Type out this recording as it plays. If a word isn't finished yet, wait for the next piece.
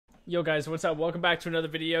Yo guys, what's up? Welcome back to another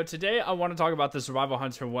video. Today I want to talk about the Survival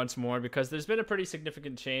Hunter once more because there's been a pretty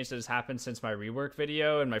significant change that has happened since my rework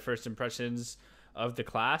video and my first impressions of the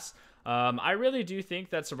class. I really do think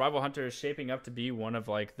that Survival Hunter is shaping up to be one of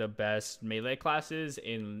like the best melee classes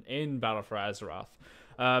in Battle for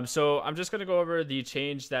Azeroth. So I'm just going to go over the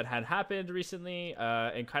change that had happened recently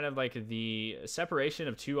and kind of like the separation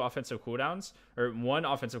of two offensive cooldowns, or one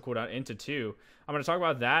offensive cooldown into two. I'm going to talk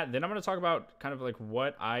about that. Then I'm going to talk about kind of like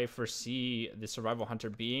what I foresee the Survival Hunter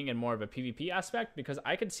being in more of a PvP aspect, because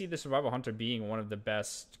I can see the Survival Hunter being one of the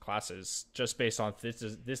best classes just based on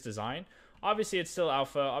this design. Obviously, it's still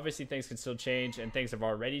alpha. Obviously, things can still change, and things have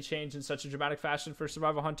already changed in such a dramatic fashion for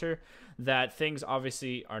Survival Hunter that things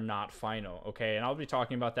obviously are not final, okay? And I'll be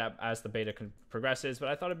talking about that as the beta progresses, but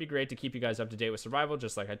I thought it'd be great to keep you guys up to date with Survival,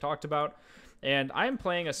 just like I talked about. And I'm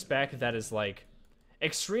playing a spec that is, like,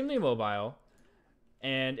 extremely mobile,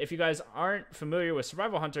 and if you guys aren't familiar with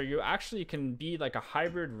Survival Hunter, you actually can be, like, a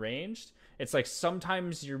hybrid ranged. It's like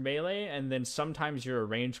sometimes you're melee, and then sometimes you're a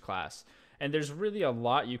ranged class. And there's really a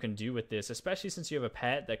lot you can do with this, especially since you have a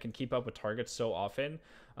pet that can keep up with targets so often.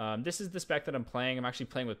 This is the spec that I'm playing. I'm actually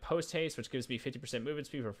playing with Post Haste, which gives me 50% movement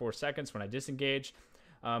speed for 4 seconds when I disengage.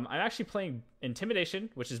 I'm actually playing Intimidation,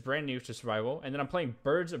 which is brand new to Survival. And then I'm playing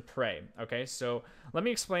Birds of Prey. Okay, so let me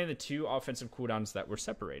explain the two offensive cooldowns that were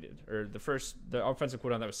separated. Or the offensive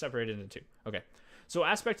cooldown that was separated into two. Okay. So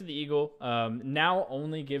Aspect of the Eagle now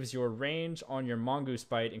only gives your range on your Mongoose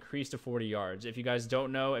Bite increased to 40 yards. If you guys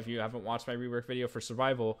don't know, if you haven't watched my rework video for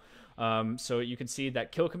Survival, so you can see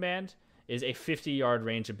that Kill Command is a 50-yard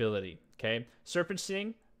range ability. Okay, Serpent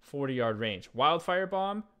Sting, 40-yard range. Wildfire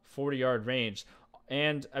Bomb, 40-yard range.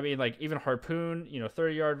 And I mean, like even Harpoon,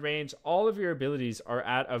 30-yard range. All of your abilities are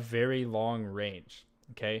at a very long range.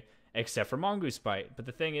 Okay. Except for Mongoose Bite. But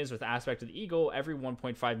the thing is, with Aspect of the Eagle, every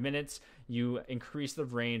 1.5 minutes, you increase the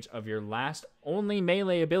range of your last only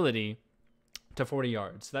melee ability to 40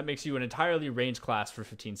 yards. So that makes you an entirely ranged class for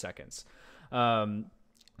 15 seconds.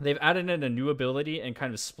 They've added in a new ability and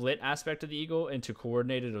kind of split Aspect of the Eagle into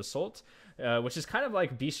Coordinated Assault, which is kind of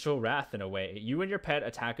like Bestial Wrath in a way. You and your pet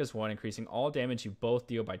attack as one, increasing all damage you both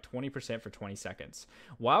deal by 20% for 20 seconds.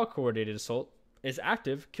 While Coordinated Assault is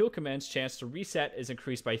active, Kill Command's chance to reset is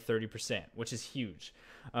increased by 30%, which is huge.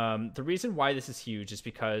 The reason why this is huge is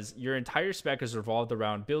because your entire spec is revolved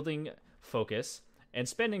around building focus and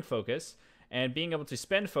spending focus and being able to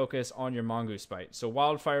spend focus on your Mongoose Bite. So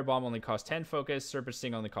Wildfire Bomb only costs 10 focus, Serpent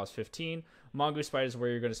Sting only costs 15. Mongoose Bite is where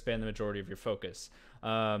you're going to spend the majority of your focus.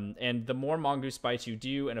 And the more Mongoose Bites you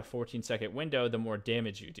do in a 14-second window, the more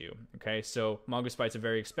damage you do. Okay, so Mongoose Bite's a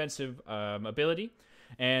very expensive ability,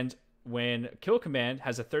 and when Kill Command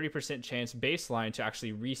has a 30% chance baseline to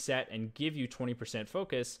actually reset and give you 20%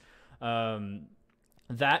 focus,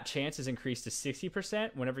 that chance is increased to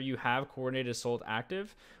 60% whenever you have Coordinated Assault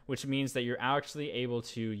active, which means that you're actually able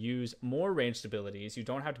to use more ranged abilities. You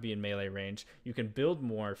don't have to be in melee range. You can build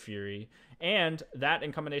more Fury. And that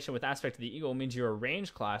in combination with Aspect of the Eagle means you're a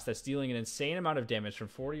ranged class that's dealing an insane amount of damage from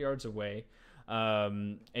 40 yards away.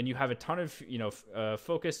 And you have a ton of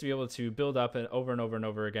focus to be able to build up and over and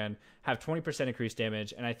over again, have 20% increased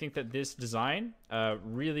damage. And I think that this design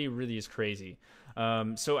really is crazy.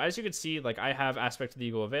 So as you can see, like I have Aspect of the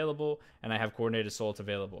Eagle available and I have Coordinated Assault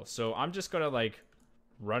available. So I'm just gonna like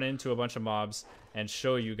run into a bunch of mobs and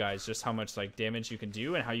show you guys just how much like damage you can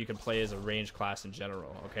do and how you can play as a ranged class in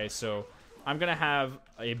general. Okay, so I'm gonna have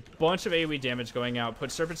a bunch of AoE damage going out, put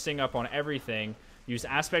Serpent Sting up on everything, use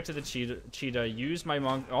Aspect of the Cheetah, use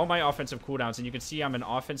all my offensive cooldowns, and you can see I'm an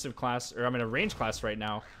offensive class, or I'm in a range class right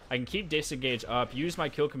now. I can keep Disengage up, use my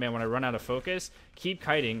Kill Command when I run out of focus, keep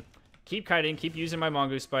kiting, keep using my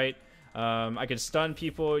Mongoose Bite. I can stun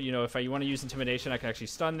people, if you want to use Intimidation, I can actually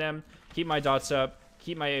stun them, keep my dots up,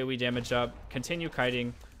 keep my AoE damage up, continue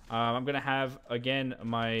kiting. I'm going to have, again,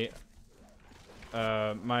 my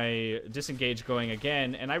Disengage going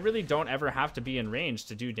again, and I really don't ever have to be in range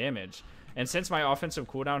to do damage. And since my offensive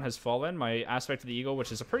cooldown has fallen, my Aspect of the Eagle,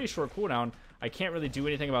 which is a pretty short cooldown, I can't really do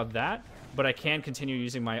anything about that, but I can continue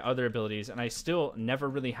using my other abilities, and I still never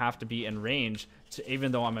really have to be in range,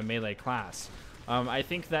 even though I'm a melee class. I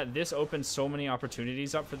think that this opens so many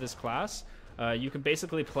opportunities up for this class. You can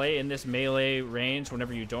basically play in this melee range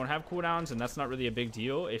whenever you don't have cooldowns, and that's not really a big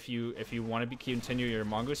deal if you want to continue your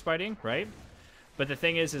Mongoose Biting, right? But the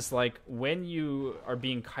thing is like when you are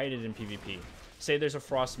being kited in PvP, say there's a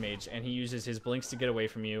Frost Mage and he uses his blinks to get away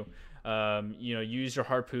from you, use your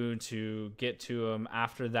Harpoon to get to him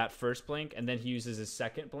after that first blink, and then he uses his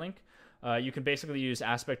second blink. you can basically use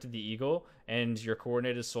Aspect of the Eagle and your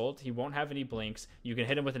Coordinated Assault. He won't have any blinks. You can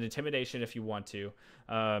hit him with an Intimidation if you want to.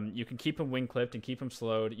 You can keep him wing clipped and keep him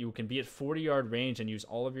slowed. You can be at 40-yard range and use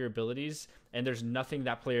all of your abilities, and there's nothing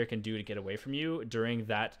that player can do to get away from you during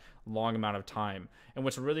that long amount of time. And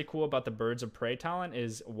what's really cool about the Birds of Prey talent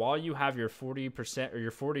is while you have your 40% or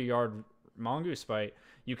your 40-yard Mongoose bite,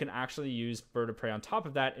 you can actually use Bird of Prey on top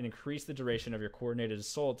of that and increase the duration of your Coordinated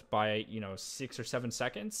Assault by 6 or 7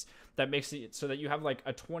 seconds. That makes it so that you have like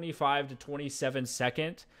a 25 to 27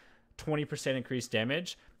 second 20% increased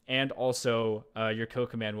damage, and also your kill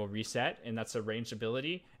command will reset, and that's a ranged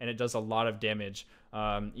ability, and it does a lot of damage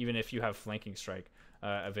even if you have Flanking Strike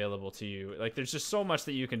available to you. Like, there's just so much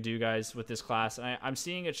that you can do, guys, with this class, and I'm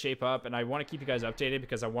seeing it shape up, and I want to keep you guys updated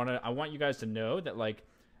because I want you guys to know that, like,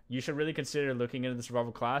 you should really consider looking into the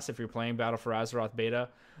survival class if you're playing Battle for Azeroth beta.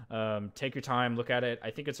 Take your time, look at it.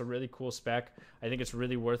 I think it's a really cool spec. I think it's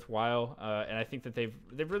really worthwhile, and I think that they've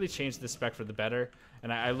really changed this spec for the better.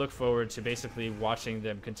 And I look forward to basically watching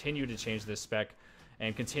them continue to change this spec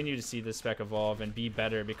and continue to see this spec evolve and be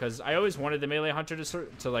better, because I always wanted the melee hunter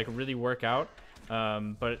to like really work out,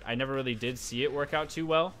 but I never really did see it work out too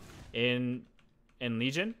well in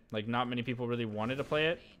Legion. Like, not many people really wanted to play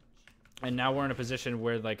it. And now we're in a position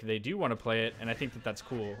where, like, they do want to play it, and I think that that's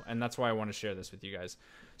cool, and that's why I want to share this with you guys.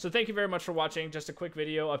 So thank you very much for watching. Just a quick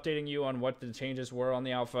video updating you on what the changes were on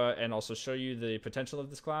the alpha, and also show you the potential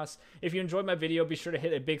of this class. If you enjoyed my video, be sure to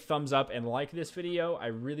hit a big thumbs up and like this video. I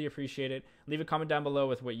really appreciate it. Leave a comment down below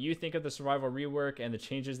with what you think of the survival rework and the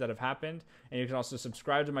changes that have happened. And you can also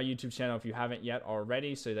subscribe to my YouTube channel if you haven't yet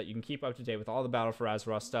already, so that you can keep up to date with all the Battle for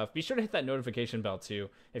Azeroth stuff. Be sure to hit that notification bell too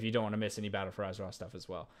if you don't want to miss any Battle for Azeroth stuff as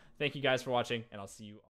well. Thank you guys for watching, and I'll see you